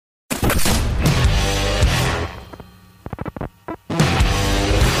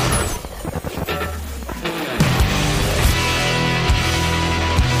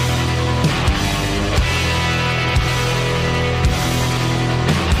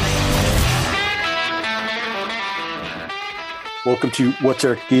Welcome to What's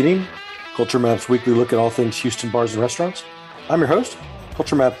Eric Eating, Culture Map's weekly look at all things Houston bars and restaurants. I'm your host,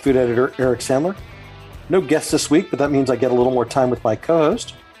 Culture Map food editor Eric Sandler. No guest this week, but that means I get a little more time with my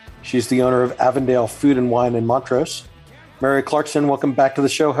co-host. She's the owner of Avondale Food and Wine in Montrose. Mary Clarkson, welcome back to the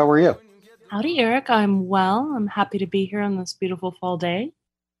show. How are you? Howdy, Eric. I'm well. I'm happy to be here on this beautiful fall day.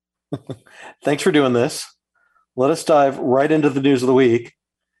 Thanks for doing this. Let us dive right into the news of the week.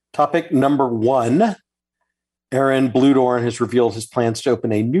 Topic number one. Aaron Bludorn has revealed his plans to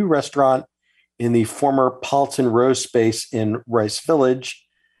open a new restaurant in the former Politan Rose space in Rice Village.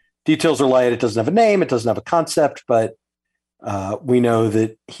 Details are light. It doesn't have a name. It doesn't have a concept, but we know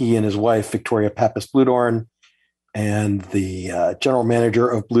that he and his wife, Victoria Pappas Bludorn, and the general manager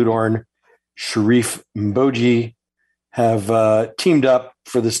of Bludorn, Sharif Mboji, have teamed up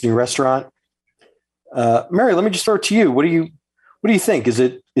for this new restaurant. Mary, let me just throw it to you. What do you think? Is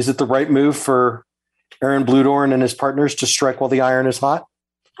it the right move for Aaron Bludorn and his partners to strike while the iron is hot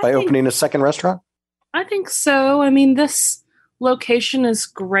by opening a second restaurant? I think so. I mean, this location is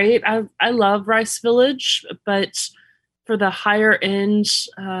great. I love Rice Village, but for the higher end,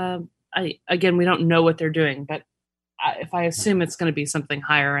 we don't know what they're doing, but if I assume it's going to be something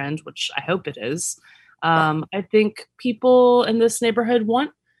higher end, which I hope it is, I think people in this neighborhood want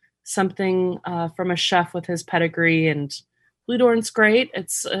something from a chef with his pedigree, and Bludorn's great.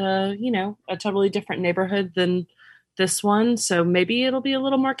 It's a totally different neighborhood than this one, so maybe it'll be a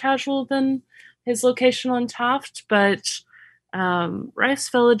little more casual than his location on Taft. But Rice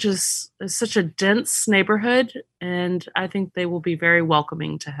Village is such a dense neighborhood, and I think they will be very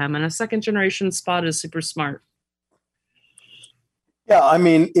welcoming to him. And a second generation spot is super smart. Yeah, I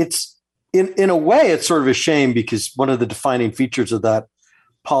mean, it's in a way, it's sort of a shame because one of the defining features of that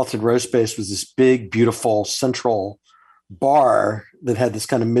Politan Rose space was this big, beautiful central bar that had this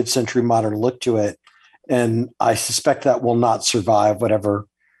kind of mid-century modern look to it. And I suspect that will not survive whatever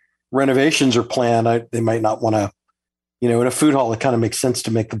renovations are planned. They might not want to, in a food hall, it kind of makes sense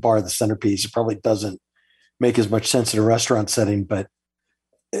to make the bar the centerpiece. It probably doesn't make as much sense in a restaurant setting, but,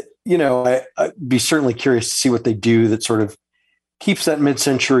 I'd be certainly curious to see what they do that sort of keeps that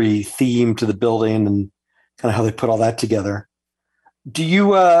mid-century theme to the building and kind of how they put all that together. Do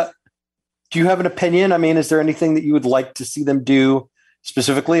you have an opinion? I mean, is there anything that you would like to see them do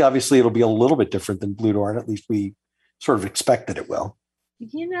specifically? Obviously, it'll be a little bit different than Bludorn. At least we sort of expect that it will.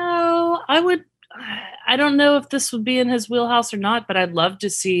 I don't know if this would be in his wheelhouse or not, but I'd love to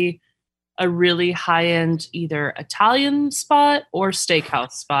see a really high-end either Italian spot or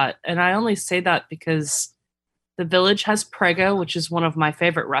steakhouse spot. And I only say that because the Village has Prego, which is one of my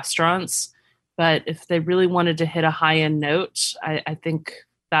favorite restaurants. But if they really wanted to hit a high-end note, I think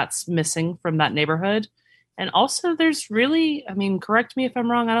that's missing from that neighborhood. And also there's really, correct me if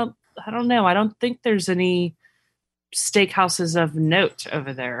I'm wrong, I don't know. I don't think there's any steakhouses of note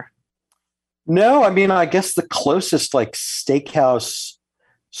over there. No, I guess the closest like steakhouse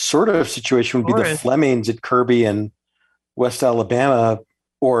sort of situation would be the Flemings at Kirby and West Alabama.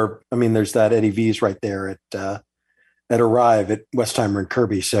 Or, there's that Eddie V's right there at Arrive at Westheimer and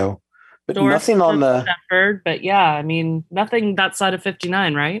Kirby. So, but nothing on the Stafford, but yeah, nothing that side of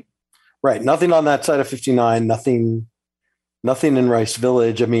 59, right? Right. Nothing on that side of 59, nothing in Rice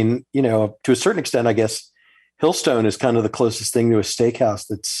Village. To a certain extent, I guess Hillstone is kind of the closest thing to a steakhouse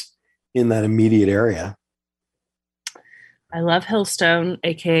that's in that immediate area. I love Hillstone,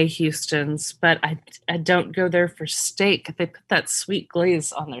 aka Houston's, but I don't go there for steak. They put that sweet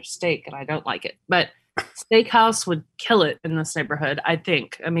glaze on their steak, and I don't like it. But steakhouse would kill it in this neighborhood, I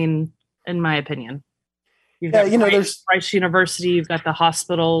think. In my opinion. You've got there's Rice University, you've got the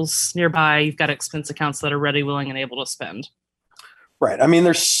hospitals nearby, you've got expense accounts that are ready, willing, and able to spend. Right.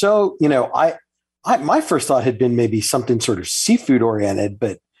 There's so, my first thought had been maybe something sort of seafood oriented,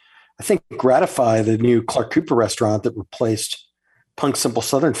 but I think Gratify, the new Clark Cooper restaurant that replaced Punk Simple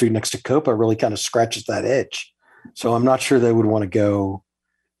Southern Food next to Copa, really kind of scratches that itch. So I'm not sure they would want to go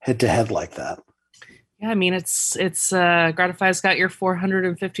head to head like that. Yeah, it's Gratify's got your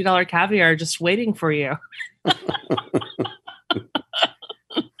 $450 caviar just waiting for you.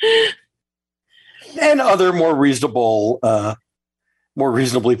 And other more reasonably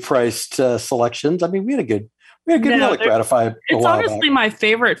priced selections. We had a good meal at Gratify. It's honestly my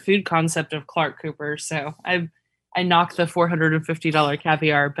favorite food concept of Clark Cooper. So I knocked the $450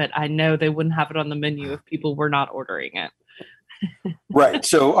 caviar, but I know they wouldn't have it on the menu if people were not ordering it. Right.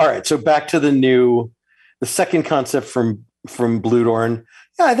 So, all right. So back to the second concept from Bludorn.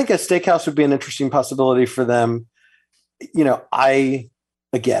 Yeah, I think a steakhouse would be an interesting possibility for them. I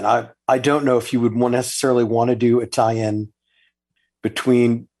don't know if you would necessarily want to do Italian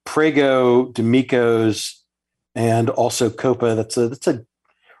between Prego, D'Amico's, and also Copa. That's a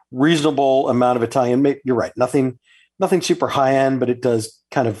reasonable amount of Italian. You're right. Nothing super high end, but it does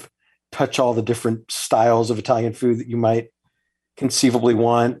kind of touch all the different styles of Italian food that you might conceivably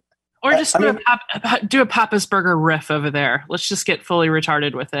want. Or just do a Papa's Burger riff over there. Let's just get fully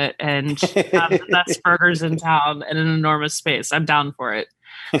retarded with it and have the best burgers in town in an enormous space. I'm down for it.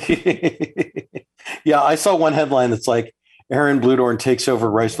 Yeah, I saw one headline that's like Aaron Bludorn takes over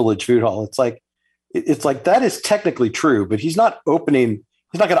Rice Village Food Hall. It's like that is technically true, but he's not opening.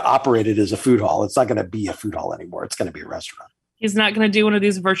 He's not going to operate it as a food hall. It's not going to be a food hall anymore. It's going to be a restaurant. He's not going to do one of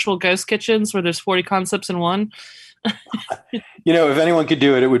these virtual ghost kitchens where there's 40 concepts in one. If anyone could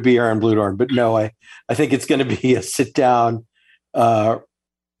do it, it would be Aaron Bludorn. But no, I think it's going to be a sit down, fine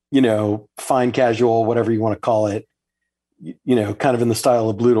casual, whatever you want to call it, kind of in the style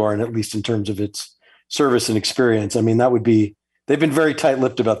of Bludorn, at least in terms of its service and experience. I mean, they've been very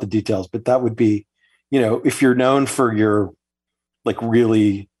tight-lipped about the details, but that would be, if you're known for your like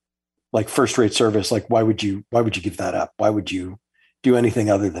really like first-rate service, like why would you give that up? Why would you do anything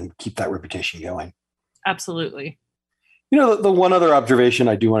other than keep that reputation going? Absolutely. The one other observation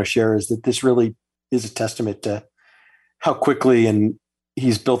I do want to share is that this really is a testament to how quickly and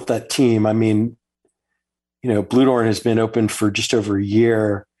he's built that team. I mean, Bludorn has been open for just over a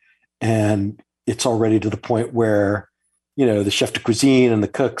year, and it's already to the point where, the chef de cuisine and the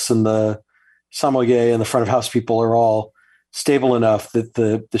cooks and the sommelier and the front of house people are all stable enough that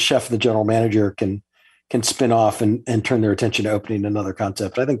the chef and the general manager can spin off and turn their attention to opening another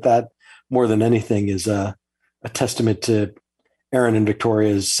concept. I think that more than anything is a testament to Aaron and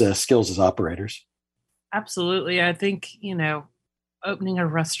Victoria's skills as operators. Absolutely. I think, opening a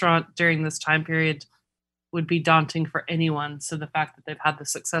restaurant during this time period would be daunting for anyone. So the fact that they've had the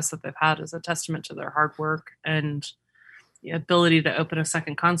success that they've had is a testament to their hard work and the ability to open a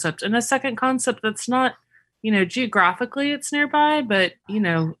second concept, and a second concept that's not, geographically it's nearby, but,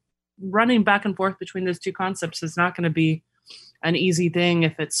 running back and forth between those two concepts is not going to be an easy thing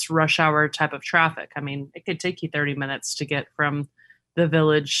if it's rush hour type of traffic. I mean, it could take you 30 minutes to get from the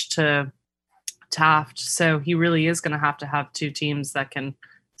Village to Taft. So he really is going to have two teams that can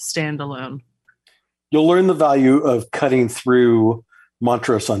stand alone. You'll learn the value of cutting through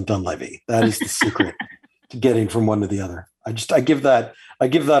Montrose on Dunleavy. That is the secret to getting from one to the other. I give that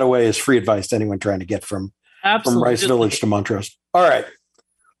away as free advice to anyone trying to get from Rice Village to Montrose. All right,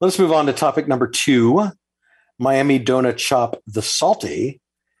 let's move on to topic number 2. Miami Donut Shop The Salty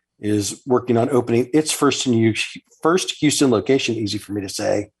is working on opening its first Houston location, easy for me to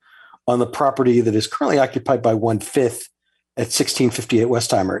say, on the property that is currently occupied by 1/5 at 1658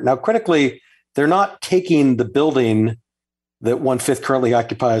 Westheimer. Now, critically, they're not taking the building that 1/5 currently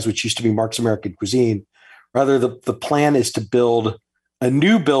occupies, which used to be Mark's American Cuisine. Rather, the plan is to build a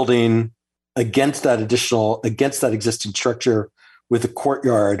new building against that existing structure with a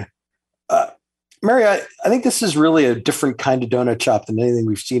courtyard. Mary, I think this is really a different kind of donut shop than anything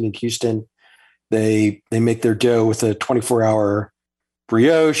we've seen in Houston. They make their dough with a 24-hour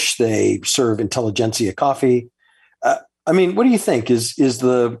brioche. They serve intelligentsia coffee. What do you think? Is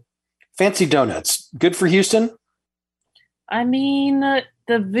the fancy donuts good for Houston? I mean,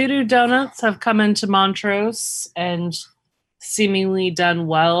 the Voodoo Donuts have come into Montrose and seemingly done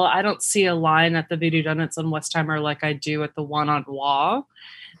well. I don't see a line at the Voodoo Donuts on Westheimer like I do at the one on Waugh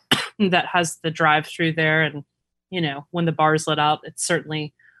that has the drive-through there. And, when the bar's let out, it's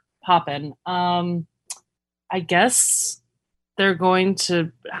certainly popping. I guess they're going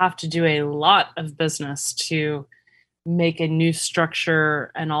to have to do a lot of business to make a new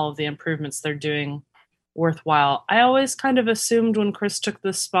structure and all of the improvements they're doing worthwhile. I always kind of assumed when Chris took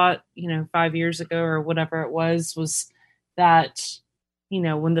this spot, 5 years ago or whatever it was that,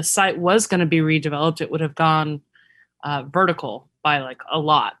 when the site was going to be redeveloped, it would have gone vertical by like a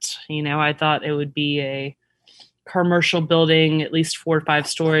lot. I thought it would be a commercial building, at least 4 or 5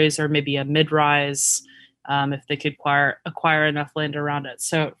 stories, or maybe a mid-rise if they could acquire enough land around it.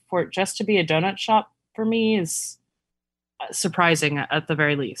 So for it just to be a donut shop for me is surprising at the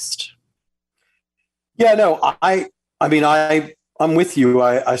very least. Yeah, no, I'm with you.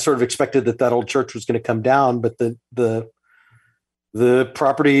 I sort of expected that old church was going to come down, but the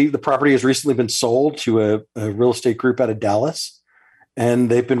property has recently been sold to a real estate group out of Dallas, and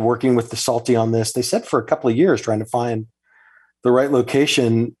they've been working with the Salty on this. They said for a couple of years trying to find the right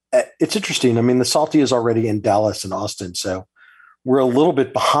location. It's interesting. I mean, the Salty is already in Dallas and Austin, so we're a little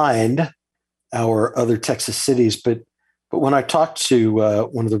bit behind our other Texas cities, but when I talked to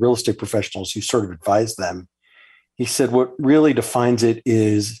one of the real estate professionals who sort of advised them, he said what really defines it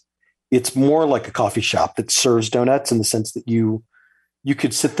is it's more like a coffee shop that serves donuts in the sense that you you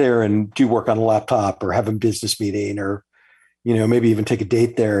could sit there and do work on a laptop or have a business meeting or, maybe even take a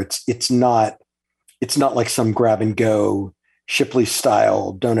date there. It's not like some grab and go Shipley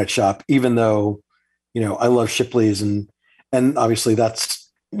style donut shop, even though, I love Shipley's and obviously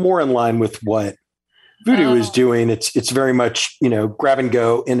that's more in line with what Voodoo is doing. It's very much, grab and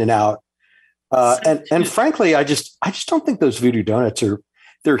go in and out. And frankly, I just don't think those Voodoo donuts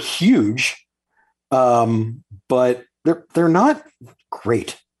they're huge, but they're not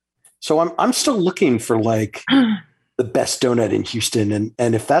great. So I'm still looking for like the best donut in Houston,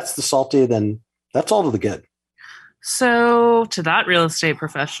 and if that's the Salty, then that's all to the good. So to that real estate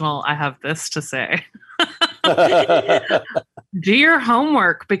professional, I have this to say. Do your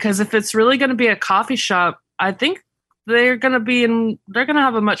homework, because if it's really going to be a coffee shop, I think they're going to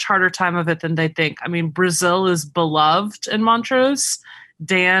have a much harder time of it than they think. I mean, Brazil is beloved in Montrose.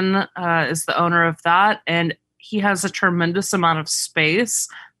 Dan is the owner of that, and he has a tremendous amount of space,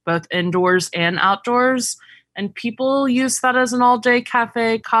 both indoors and outdoors. And people use that as an all-day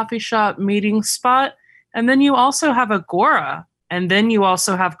cafe, coffee shop, meeting spot. And then you also have Agora, and then you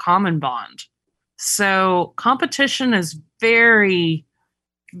also have Common Bond. So competition is very,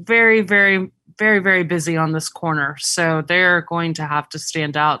 very, very, very, very busy on this corner. So they're going to have to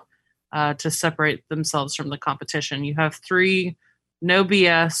stand out to separate themselves from the competition. You have 3 no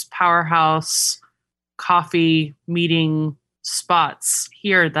BS powerhouse coffee meeting spots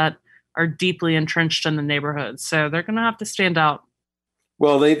here that are deeply entrenched in the neighborhood. So they're going to have to stand out.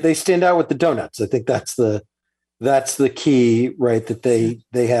 Well, they stand out with the donuts. I think that's the key, right? That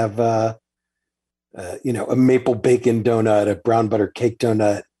they have a maple bacon donut, a brown butter cake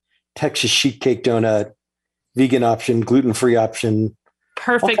donut, Texas sheet cake donut, vegan option, gluten-free option.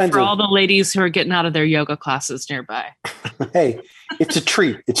 Perfect for all the ladies who are getting out of their yoga classes nearby. Hey, it's a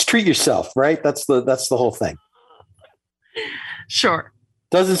treat. It's treat yourself, right? That's the whole thing. Sure.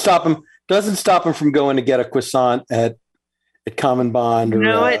 Doesn't stop them from going to get a croissant at Common Bond.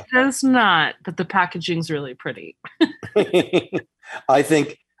 No, it does not. But the packaging's really pretty. I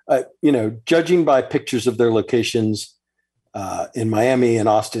think, judging by pictures of their locations in Miami and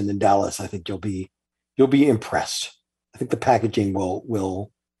Austin and Dallas, I think you'll be impressed. I think the packaging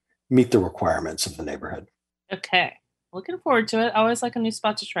will meet the requirements of the neighborhood. Okay. Looking forward to it. I always like a new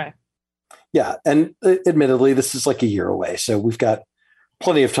spot to try. Yeah. And admittedly, this is like a year away. So we've got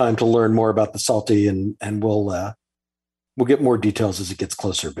plenty of time to learn more about the Salty, and we'll get more details as it gets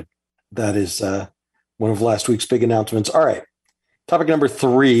closer. But that is one of last week's big announcements. All right. Topic number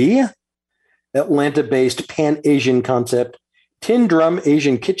 3, Atlanta-based Pan-Asian concept Tin Drum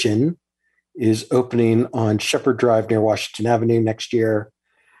Asian Kitchen is opening on Shepherd Drive near Washington Avenue next year.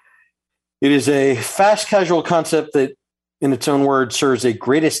 It is a fast casual concept that, in its own words, serves a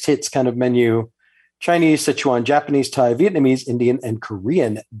greatest hits kind of menu: Chinese, Sichuan, Japanese, Thai, Vietnamese, Indian, and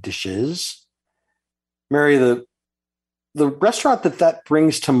Korean dishes. Mary, the restaurant that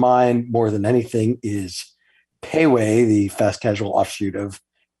brings to mind more than anything is Pei Wei, the fast casual offshoot of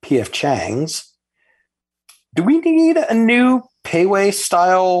P.F. Chang's. Do we need a new Pei Wei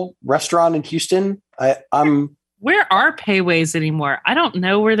style restaurant in Houston? Where are Pei Weis anymore? I don't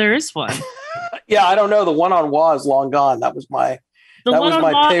know where there is one. Yeah, I don't know. The one on Wa is long gone. That was my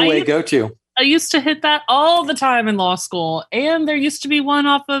Pei Wei go-to. I used to hit that all the time in law school, and there used to be one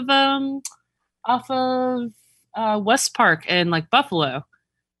off of West Park in like Buffalo,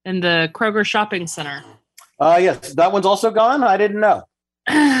 in the Kroger Shopping Center. Yes, that one's also gone. I didn't know.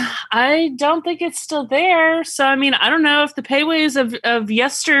 I don't think it's still there. So I mean, I don't know if the Pei Weis of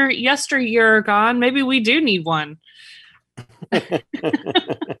yesteryear are gone. Maybe we do need one. I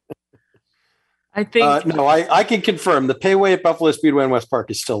think no. I can confirm the Pei Wei at Buffalo Speedway in West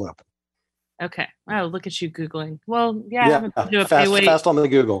Park is still open. Okay. Oh, look at you Googling. Well, yeah, I haven't been to a Pei Wei. Fast on the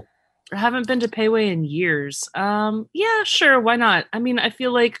Google. I haven't been to Pei Wei in years. Yeah, sure. Why not? I mean, I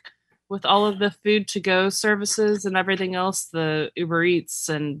feel like with all of the food to go services and everything else, the Uber Eats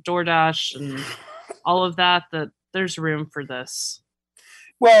and DoorDash and all of that there's room for this.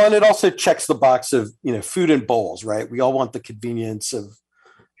 Well, and it also checks the box of, food in bowls, right? We all want the convenience of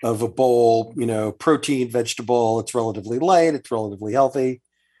a bowl, protein, vegetable. It's relatively light. It's relatively healthy.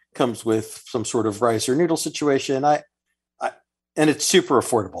 Comes with some sort of rice or noodle situation. And it's super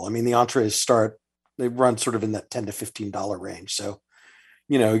affordable. I mean, the entrees they run sort of in that $10 to $15 range. So,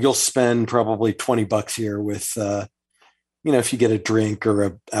 you'll spend probably $20 here with, if you get a drink or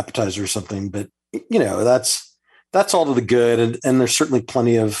a appetizer or something, but that's all to the good. And there's certainly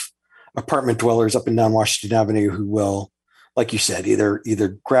plenty of apartment dwellers up and down Washington Avenue who will, like you said,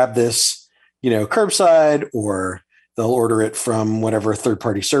 either grab this, curbside, or they'll order it from whatever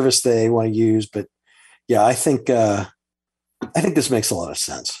third-party service they want to use. But yeah, I think I think this makes a lot of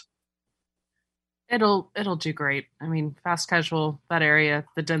sense. It'll do great. I mean, fast casual, that area,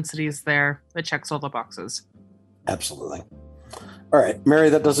 the density is there. It checks all the boxes. Absolutely. All right, Mary,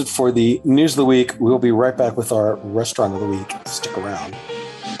 that does it for the news of the week. We'll be right back with our restaurant of the week. Stick around.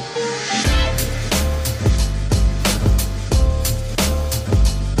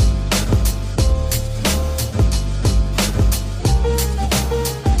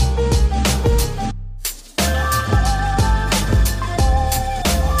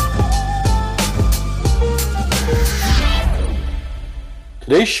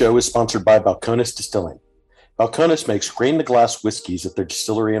 Today's show is sponsored by Balcones Distilling. Balcones makes grain-to-glass whiskeys at their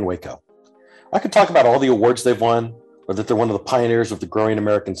distillery in Waco. I could talk about all the awards they've won, or that they're one of the pioneers of the growing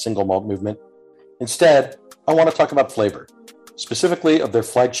American single malt movement. Instead, I want to talk about flavor, specifically of their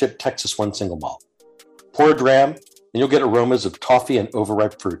flagship Texas One single malt. Pour a dram, and you'll get aromas of toffee and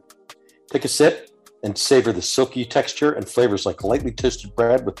overripe fruit. Take a sip and savor the silky texture and flavors like lightly toasted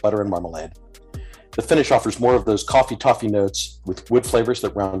bread with butter and marmalade. The finish offers more of those coffee toffee notes with wood flavors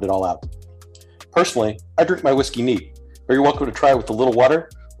that round it all out. Personally, I drink my whiskey neat, but you're welcome to try it with a little water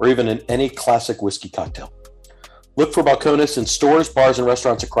or even in any classic whiskey cocktail. Look for Balcones in stores, bars, and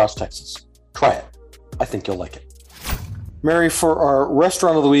restaurants across Texas. Try it. I think you'll like it. Mary, for our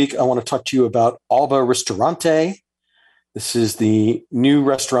restaurant of the week, I want to talk to you about Alba Ristorante. This is the new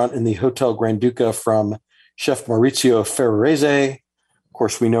restaurant in the Hotel Granduca from Chef Maurizio Ferrarese. Of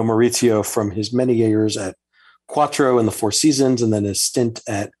course, we know Maurizio from his many years at Quattro and the Four Seasons, and then his stint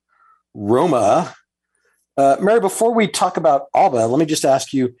at Roma. Mary, before we talk about Alba, let me just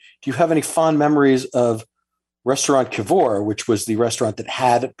ask you, do you have any fond memories of Restaurant Cavour, which was the restaurant that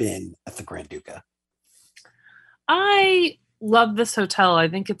had been at the Granduca? I love this hotel. I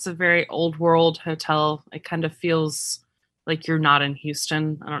think it's a very old world hotel. It kind of feels like you're not in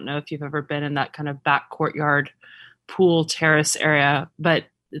Houston. I don't know if you've ever been in that kind of back courtyard pool terrace area, but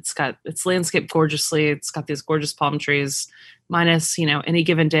it's landscaped gorgeously. It's got these gorgeous palm trees, minus, any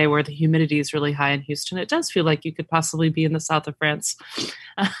given day where the humidity is really high in Houston. It does feel like you could possibly be in the south of France.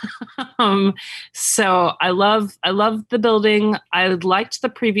 So I love the building. I liked the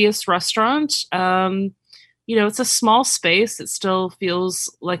previous restaurant. It's a small space. It still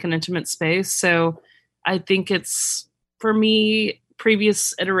feels like an intimate space. So I think it's, for me,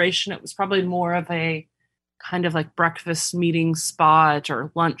 previous iteration, it was probably more of a kind of like breakfast meeting spot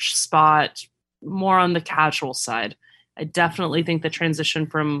or lunch spot, more on the casual side. I definitely think the transition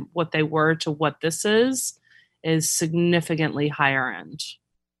from what they were to what this is significantly higher end.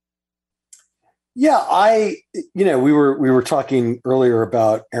 Yeah, we were talking earlier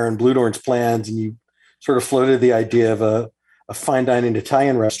about Aaron Bludorn's plans, and you sort of floated the idea of a fine dining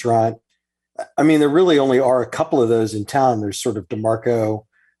Italian restaurant. I mean, there really only are a couple of those in town. There's sort of DeMarco.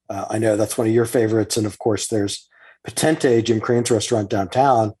 I know that's one of your favorites. And of course, there's Potente, Jim Crane's restaurant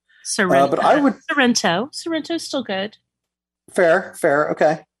downtown. Sorrento. But I would Sorrento's still good. Fair.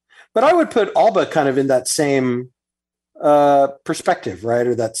 Okay. But I would put Alba kind of in that same perspective, right?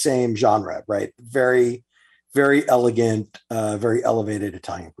 Or that same genre, right? Very, very elegant, very elevated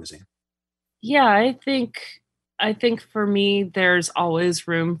Italian cuisine. Yeah, I think for me, there's always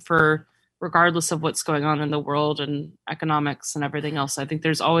room for, regardless of what's going on in the world and economics and everything else, I think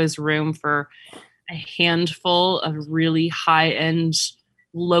there's always room for a handful of really high-end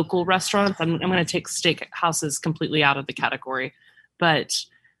local restaurants. I'm going to take steak houses completely out of the category, but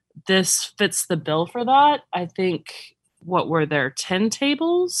this fits the bill for that. I think, what were there, 10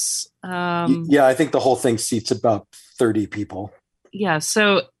 tables? Yeah, I think the whole thing seats about 30 people. Yeah,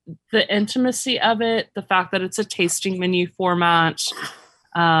 so the intimacy of it, the fact that it's a tasting menu format,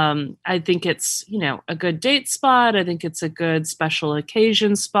 I think it's, a good date spot. I think it's a good special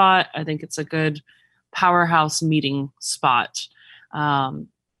occasion spot. I think it's a good powerhouse meeting spot.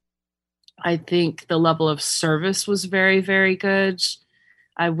 I think the level of service was very, very good.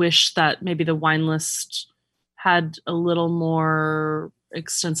 I wish that maybe the wine list had a little more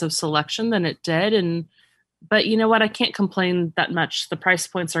extensive selection than it did. But you know what? I can't complain that much. The price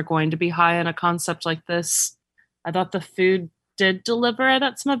points are going to be high in a concept like this. I thought the food did deliver. I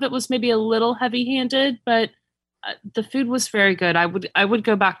thought some of it was maybe a little heavy-handed, but the food was very good. I would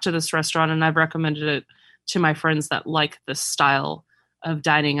go back to this restaurant, and I've recommended it to my friends that like this style of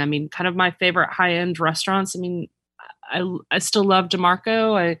dining. I mean, kind of my favorite high-end restaurants. I mean, I still love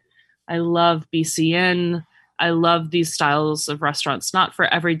DeMarco. I love BCN. I love these styles of restaurants. Not for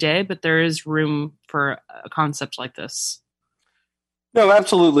every day, but there is room for a concept like this. No,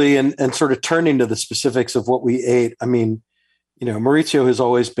 absolutely. And sort of turning to the specifics of what we ate. I mean, Maurizio has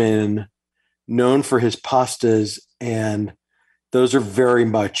always been known for his pastas, and those are very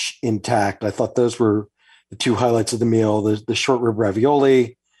much intact. I thought those were the two highlights of the meal: the short rib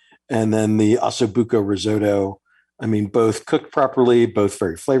ravioli, and then the ossobuco risotto. I mean, both cooked properly, both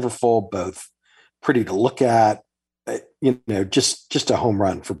very flavorful, both pretty to look at. Just a home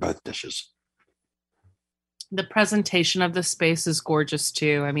run for both dishes. The presentation of the space is gorgeous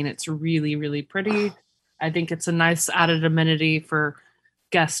too. I mean, it's really, really pretty. I think it's a nice added amenity for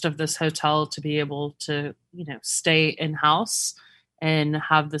guests of this hotel to be able to, stay in house and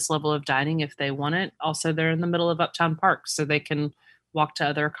have this level of dining if they want it. Also, they're in the middle of Uptown Park, so they can walk to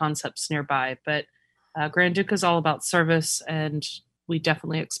other concepts nearby. But Grand Duke is all about service, and we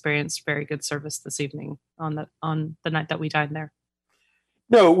definitely experienced very good service this evening on the night that we dined there.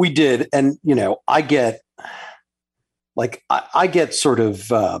 No, we did, and I get I get sort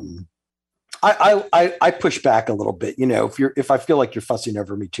of I push back a little bit. If I feel like you're fussing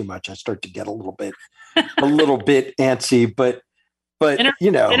over me too much, I start to get a little bit antsy. But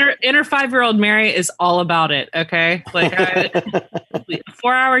inner 5-year-old Mary is all about it. Okay, like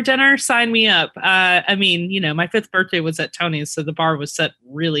 4-hour dinner, sign me up. I mean, my 5th birthday was at Tony's, so the bar was set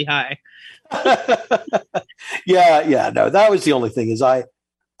really high. Yeah. No, that was the only thing. Is I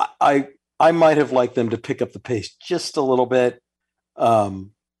might have liked them to pick up the pace just a little bit,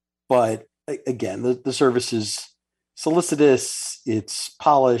 but again, the service is solicitous. It's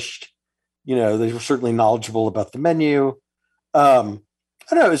polished. They were certainly knowledgeable about the menu. I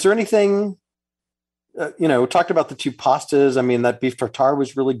don't know. Is there anything? We talked about the two pastas. I mean, that beef tartare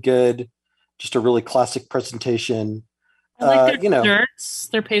was really good. Just a really classic presentation. I like their desserts.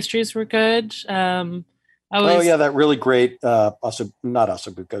 Their pastries were good. That really great. Also, not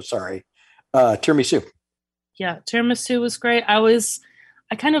ossobuco. Sorry, tiramisu. Yeah, tiramisu was great.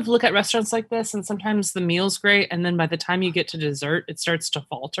 I kind of look at restaurants like this, and sometimes the meal's great, and then by the time you get to dessert, it starts to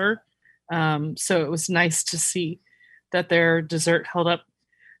falter. So it was nice to see that their dessert held up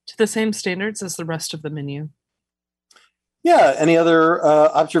to the same standards as the rest of the menu. Yeah. Any other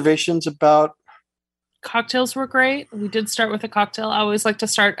observations about? Cocktails were great. We did start with a cocktail. I always like to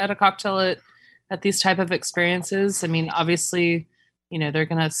start at a cocktail at these type of experiences. I mean, obviously, they're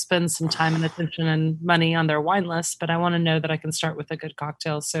going to spend some time and attention and money on their wine list, but I want to know that I can start with a good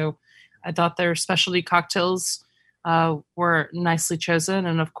cocktail. So I thought their specialty cocktails were nicely chosen.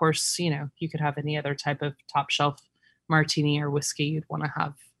 And of course, you could have any other type of top shelf martini or whiskey you'd want to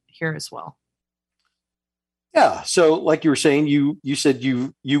have here as well. Yeah. So like you were saying, you said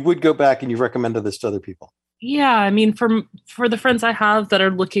you would go back and you recommended this to other people. Yeah. I mean, for the friends I have that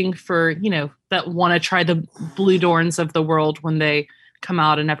are looking for, that want to try the Blue Dorns of the world when they come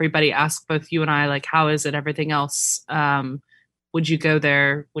out, and everybody asks both you and I, like, how is it? Everything else. Would you go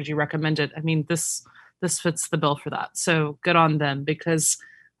there? Would you recommend it? I mean, this fits the bill for that. So good on them, because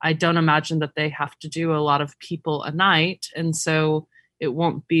I don't imagine that they have to do a lot of people a night. And so it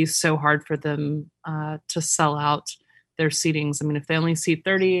won't be so hard for them to sell out their seatings. I mean, if they only seat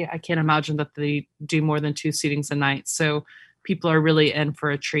 30, I can't imagine that they do more than 2 seatings a night. So people are really in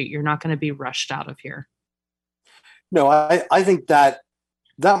for a treat. You're not going to be rushed out of here. No, I think that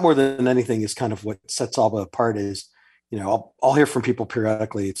more than anything is kind of what sets Alba apart is, I'll hear from people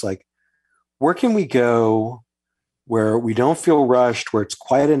periodically. It's like, where can we go where we don't feel rushed, where it's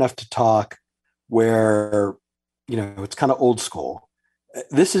quiet enough to talk, where, it's kind of old school.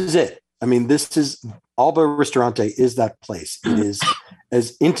 This is it. I mean, this is Alba Ristorante is that place. It is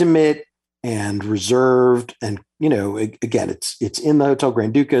as intimate and reserved. And, again, it's in the Hotel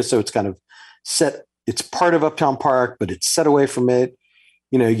Grand Duca. So it's kind of set. It's part of Uptown Park, but it's set away from it.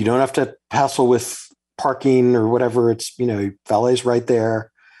 You don't have to hassle with parking or whatever. It's, valet's right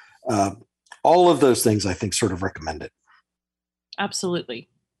there. All of those things, I think, sort of recommend it. Absolutely.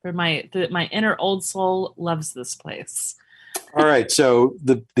 For my inner old soul loves this place. All right. So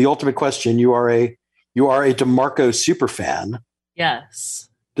the ultimate question, you are a DeMarco super fan. Yes.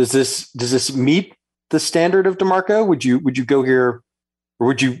 Does this meet the standard of DeMarco? Would you go here, or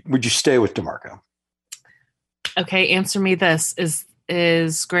would you stay with DeMarco? Okay, answer me this.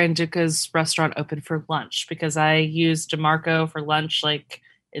 Is Grand Duca's restaurant open for lunch? Because I use DeMarco for lunch like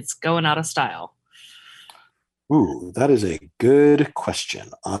it's going out of style. Ooh, that is a good question.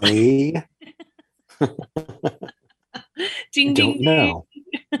 I Ding, don't ding, know.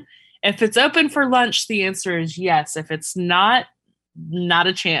 ding. If it's open for lunch, the answer is yes. If it's not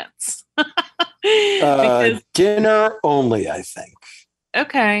a chance. Because, dinner only, I think.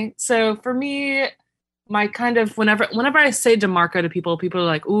 Okay, so for me, my kind of whenever I say DeMarco to people are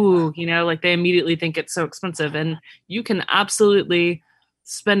like, ooh, like they immediately think it's so expensive, and you can absolutely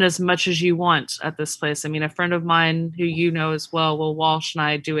spend as much as you want at this place. I mean, a friend of mine who as well, Will Walsh, and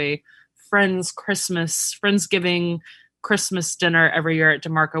I do a Friendsgiving Christmas dinner every year at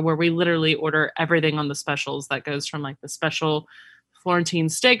DeMarco where we literally order everything on the specials. That goes from like the special Florentine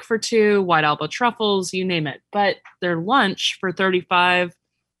steak for two, white Alba truffles, you name it. But their lunch for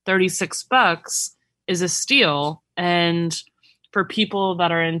 $36 is a steal. And for people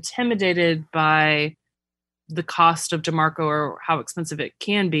that are intimidated by the cost of DeMarco or how expensive it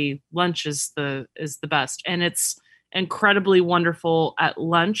can be, lunch is the best. And it's incredibly wonderful at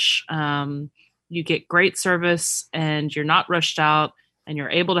lunch. You get great service and you're not rushed out and you're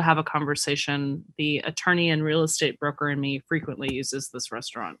able to have a conversation. The attorney and real estate broker in me frequently uses this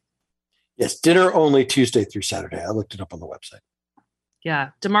restaurant. Yes, dinner only Tuesday through Saturday. I looked it up on the website. Yeah,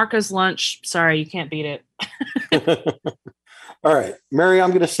 DeMarco's lunch. Sorry, you can't beat it. All right, Mary, I'm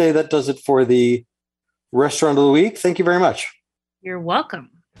going to say that does it for the restaurant of the week. Thank you very much. You're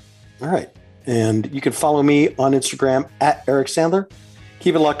welcome. All right. And you can follow me on Instagram at Eric Sandler.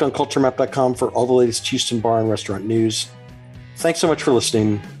 Keep it locked on culturemap.com for all the latest Houston bar and restaurant news. Thanks so much for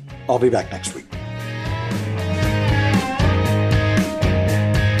listening. I'll be back next week.